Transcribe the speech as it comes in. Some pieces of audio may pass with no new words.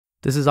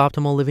This is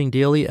Optimal Living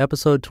Daily,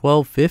 episode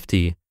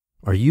 1250.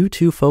 Are you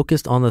too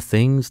focused on the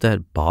things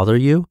that bother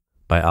you?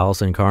 By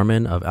Allison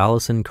Carmen of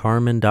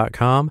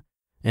AllisonCarmen.com.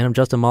 And I'm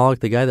Justin Malik,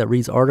 the guy that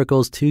reads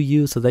articles to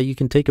you so that you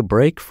can take a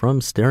break from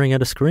staring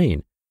at a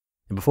screen.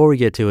 And before we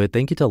get to it,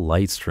 thank you to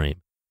Lightstream.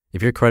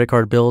 If your credit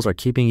card bills are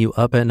keeping you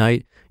up at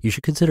night, you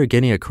should consider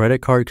getting a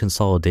credit card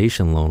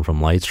consolidation loan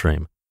from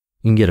Lightstream.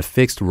 You can get a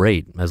fixed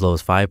rate as low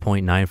as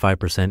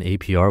 5.95%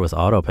 APR with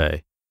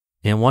autopay.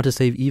 And want to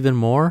save even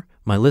more?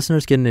 My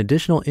listeners get an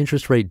additional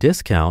interest rate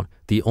discount.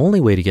 The only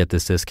way to get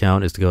this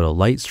discount is to go to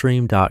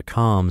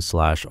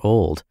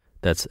lightstream.com/old.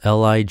 That's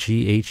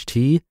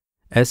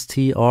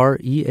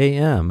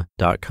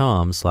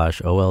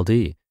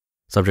lightstream.com/OLD.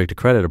 Subject to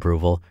credit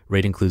approval,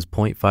 rate includes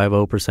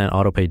 0.50%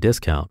 autopay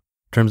discount.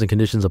 Terms and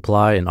conditions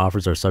apply and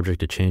offers are subject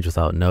to change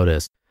without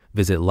notice.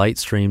 Visit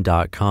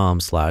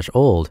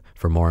lightstream.com/old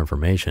for more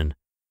information.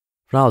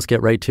 For now, let's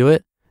get right to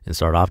it and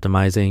start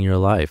optimizing your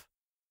life.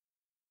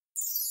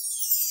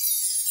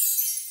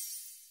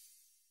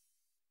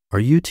 Are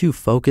you too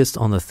focused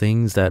on the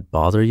things that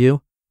bother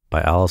you?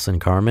 By Allison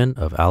Carmen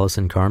of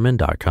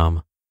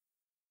AllisonCarmen.com.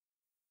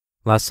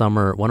 Last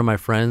summer, one of my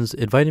friends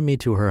invited me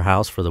to her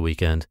house for the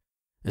weekend.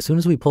 As soon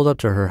as we pulled up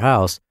to her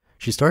house,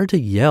 she started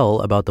to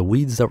yell about the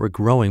weeds that were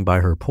growing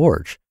by her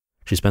porch.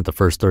 She spent the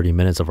first 30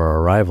 minutes of our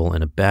arrival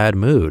in a bad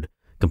mood,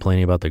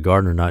 complaining about the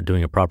gardener not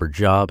doing a proper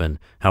job and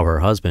how her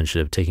husband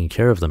should have taken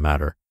care of the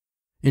matter.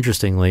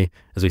 Interestingly,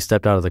 as we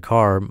stepped out of the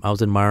car, I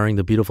was admiring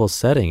the beautiful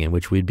setting in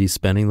which we'd be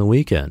spending the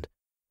weekend.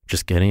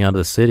 Just getting out of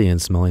the city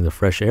and smelling the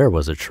fresh air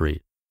was a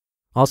treat.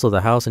 Also,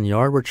 the house and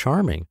yard were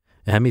charming.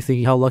 It had me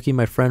thinking how lucky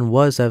my friend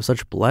was to have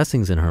such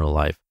blessings in her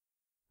life.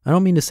 I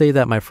don't mean to say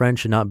that my friend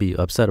should not be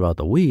upset about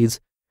the weeds,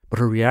 but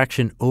her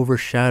reaction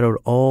overshadowed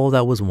all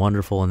that was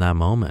wonderful in that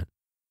moment.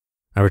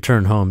 I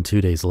returned home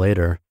 2 days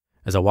later.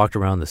 As I walked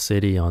around the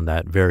city on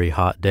that very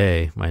hot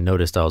day, I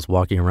noticed I was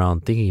walking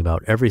around thinking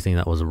about everything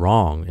that was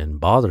wrong and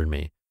bothered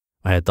me.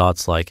 I had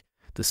thoughts like,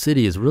 the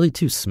city is really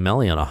too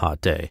smelly on a hot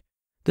day.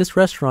 This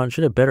restaurant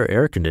should have better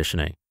air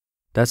conditioning.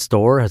 That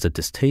store has a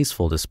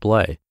distasteful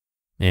display.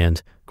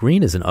 And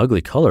green is an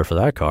ugly color for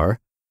that car.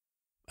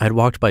 I had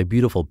walked by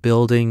beautiful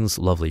buildings,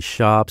 lovely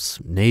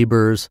shops,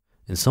 neighbors,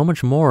 and so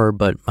much more,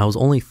 but I was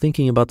only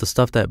thinking about the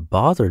stuff that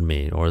bothered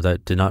me or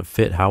that did not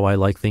fit how I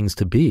like things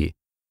to be.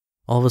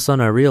 All of a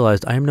sudden I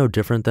realized I am no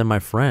different than my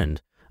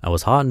friend. I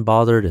was hot and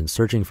bothered and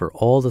searching for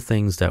all the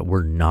things that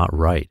were not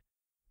right.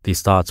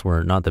 These thoughts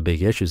were not the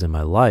big issues in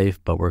my life,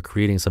 but were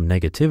creating some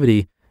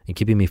negativity and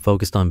keeping me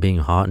focused on being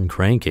hot and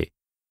cranky.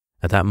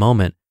 At that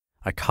moment,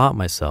 I caught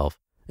myself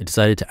and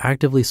decided to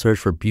actively search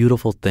for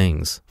beautiful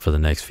things for the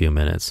next few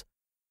minutes.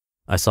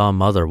 I saw a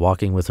mother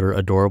walking with her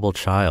adorable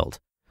child.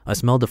 I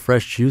smelled the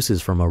fresh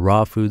juices from a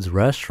raw foods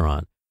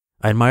restaurant.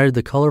 I admired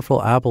the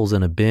colorful apples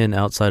in a bin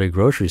outside a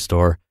grocery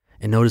store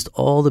and noticed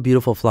all the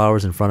beautiful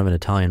flowers in front of an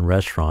Italian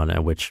restaurant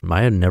at which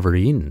I had never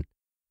eaten.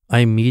 I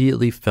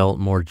immediately felt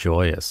more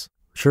joyous.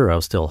 Sure, I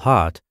was still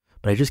hot,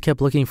 but I just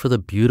kept looking for the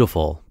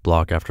beautiful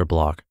block after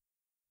block.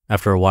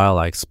 After a while,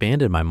 I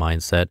expanded my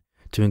mindset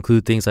to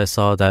include things I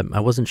saw that I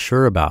wasn't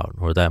sure about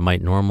or that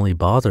might normally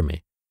bother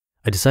me.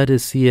 I decided to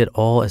see it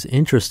all as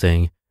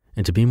interesting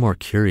and to be more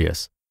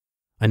curious.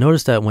 I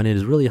noticed that when it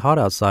is really hot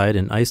outside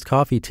and iced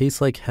coffee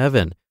tastes like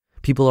heaven,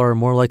 people are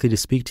more likely to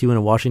speak to you in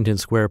a Washington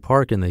Square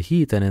Park in the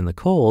heat than in the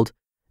cold,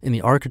 and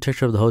the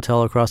architecture of the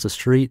hotel across the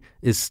street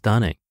is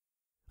stunning.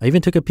 I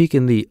even took a peek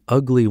in the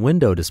ugly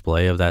window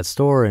display of that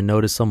store and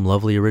noticed some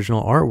lovely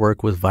original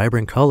artwork with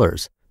vibrant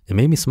colors. It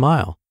made me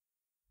smile.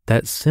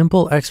 That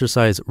simple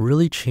exercise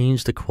really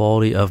changed the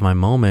quality of my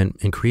moment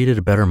and created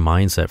a better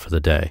mindset for the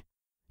day.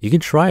 You can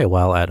try it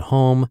while at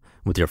home,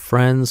 with your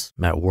friends,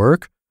 at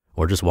work,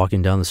 or just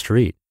walking down the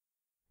street.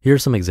 Here are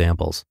some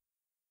examples.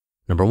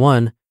 Number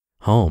 1,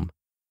 home.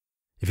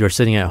 If you're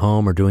sitting at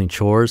home or doing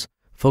chores,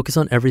 focus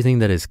on everything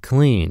that is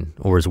clean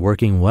or is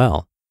working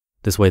well.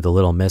 This way the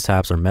little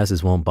mishaps or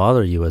messes won't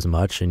bother you as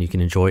much and you can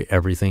enjoy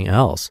everything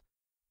else.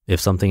 If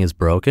something is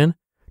broken,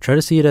 try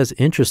to see it as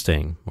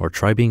interesting or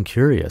try being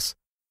curious.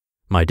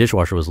 My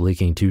dishwasher was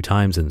leaking 2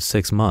 times in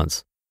 6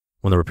 months.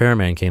 When the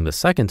repairman came the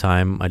second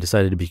time, I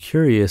decided to be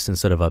curious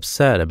instead of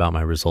upset about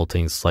my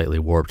resulting slightly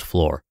warped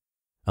floor.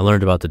 I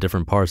learned about the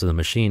different parts of the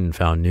machine and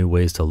found new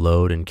ways to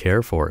load and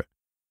care for it.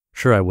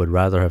 Sure, I would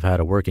rather have had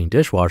a working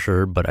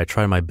dishwasher, but I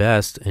tried my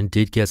best and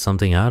did get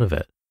something out of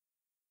it.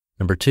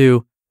 Number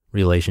 2,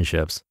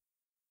 relationships.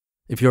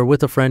 If you're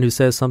with a friend who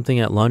says something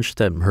at lunch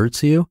that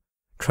hurts you,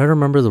 try to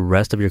remember the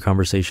rest of your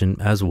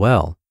conversation as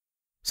well.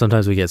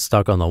 Sometimes we get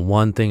stuck on the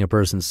one thing a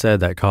person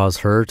said that caused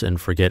hurt and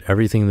forget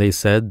everything they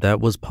said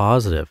that was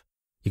positive.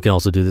 You can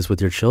also do this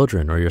with your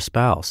children or your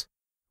spouse.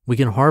 We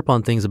can harp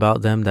on things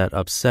about them that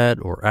upset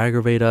or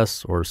aggravate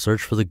us or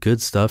search for the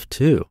good stuff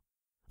too.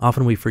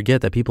 Often we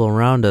forget that people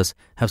around us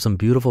have some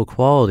beautiful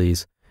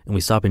qualities and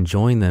we stop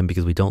enjoying them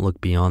because we don't look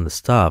beyond the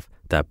stuff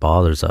that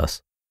bothers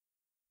us.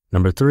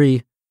 Number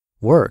 3,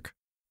 work.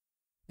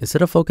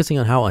 Instead of focusing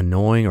on how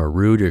annoying or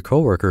rude your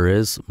coworker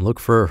is, look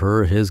for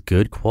her or his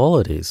good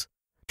qualities.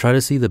 Try to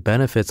see the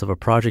benefits of a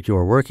project you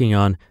are working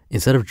on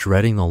instead of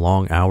dreading the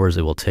long hours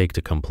it will take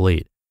to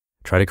complete.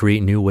 Try to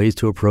create new ways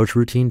to approach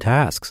routine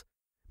tasks.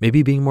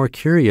 Maybe being more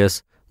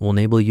curious will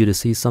enable you to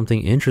see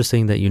something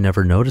interesting that you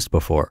never noticed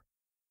before.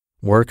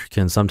 Work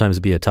can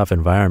sometimes be a tough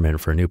environment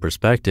for a new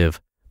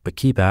perspective, but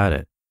keep at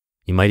it.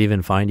 You might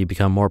even find you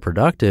become more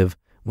productive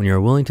when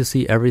you're willing to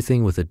see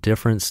everything with a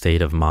different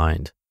state of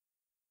mind.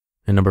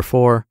 And number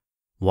 4,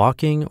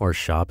 walking or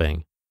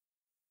shopping.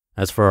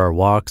 As for our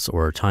walks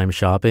or time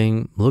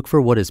shopping, look for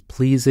what is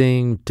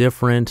pleasing,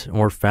 different,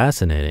 or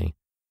fascinating.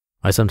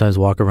 I sometimes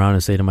walk around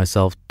and say to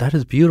myself, that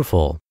is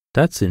beautiful,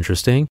 that's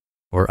interesting,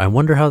 or I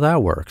wonder how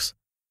that works.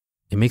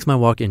 It makes my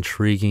walk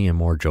intriguing and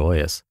more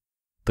joyous.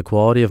 The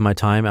quality of my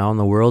time out in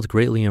the world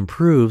greatly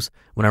improves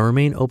when I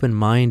remain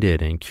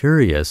open-minded and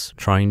curious,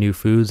 trying new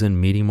foods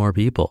and meeting more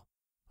people.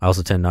 I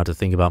also tend not to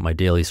think about my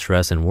daily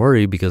stress and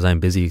worry because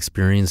I'm busy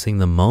experiencing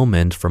the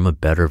moment from a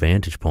better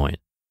vantage point.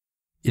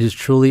 It is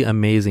truly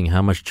amazing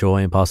how much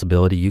joy and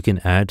possibility you can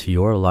add to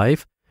your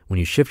life when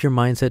you shift your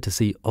mindset to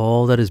see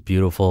all that is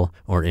beautiful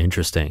or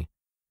interesting.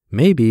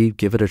 Maybe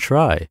give it a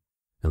try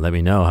and let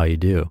me know how you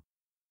do.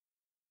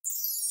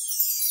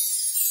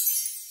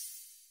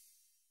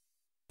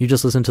 You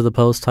just listened to the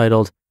post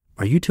titled,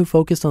 "Are You Too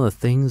Focused on the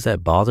Things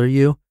That Bother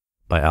You?"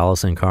 by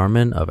Allison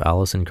Carmen of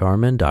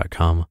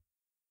AllisonCarmen.com.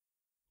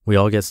 We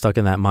all get stuck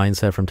in that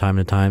mindset from time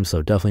to time,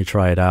 so definitely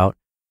try it out.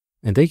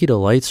 And thank you to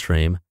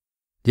Lightstream.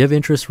 Do you have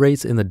interest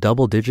rates in the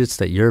double digits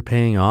that you're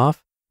paying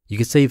off? You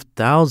could save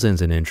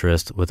thousands in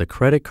interest with a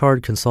credit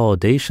card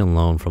consolidation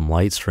loan from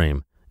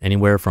Lightstream,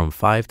 anywhere from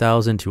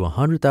 $5,000 to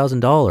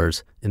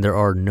 $100,000, and there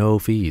are no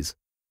fees.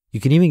 You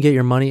can even get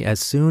your money as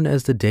soon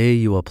as the day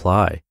you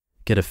apply.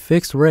 Get a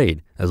fixed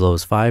rate as low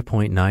as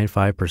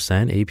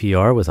 5.95%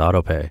 APR with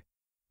AutoPay.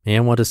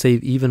 And want to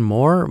save even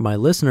more? My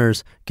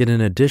listeners get an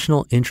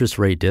additional interest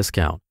rate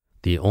discount.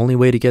 The only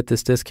way to get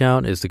this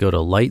discount is to go to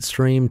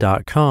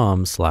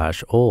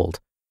lightstream.com/old.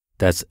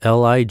 That's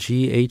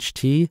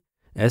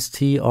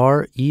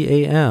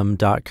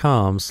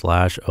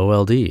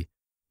lightstream.com/OLD.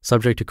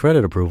 Subject to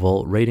credit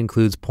approval, rate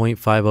includes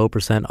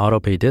 0.50%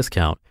 AutoPay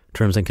discount.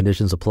 Terms and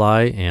conditions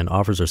apply, and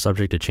offers are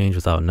subject to change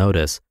without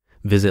notice.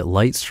 Visit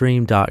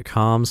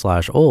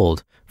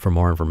lightstream.com/old for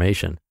more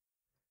information.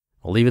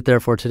 I'll leave it there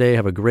for today.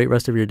 Have a great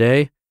rest of your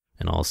day,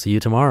 and I'll see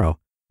you tomorrow,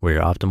 where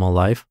your optimal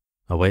life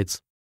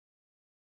awaits.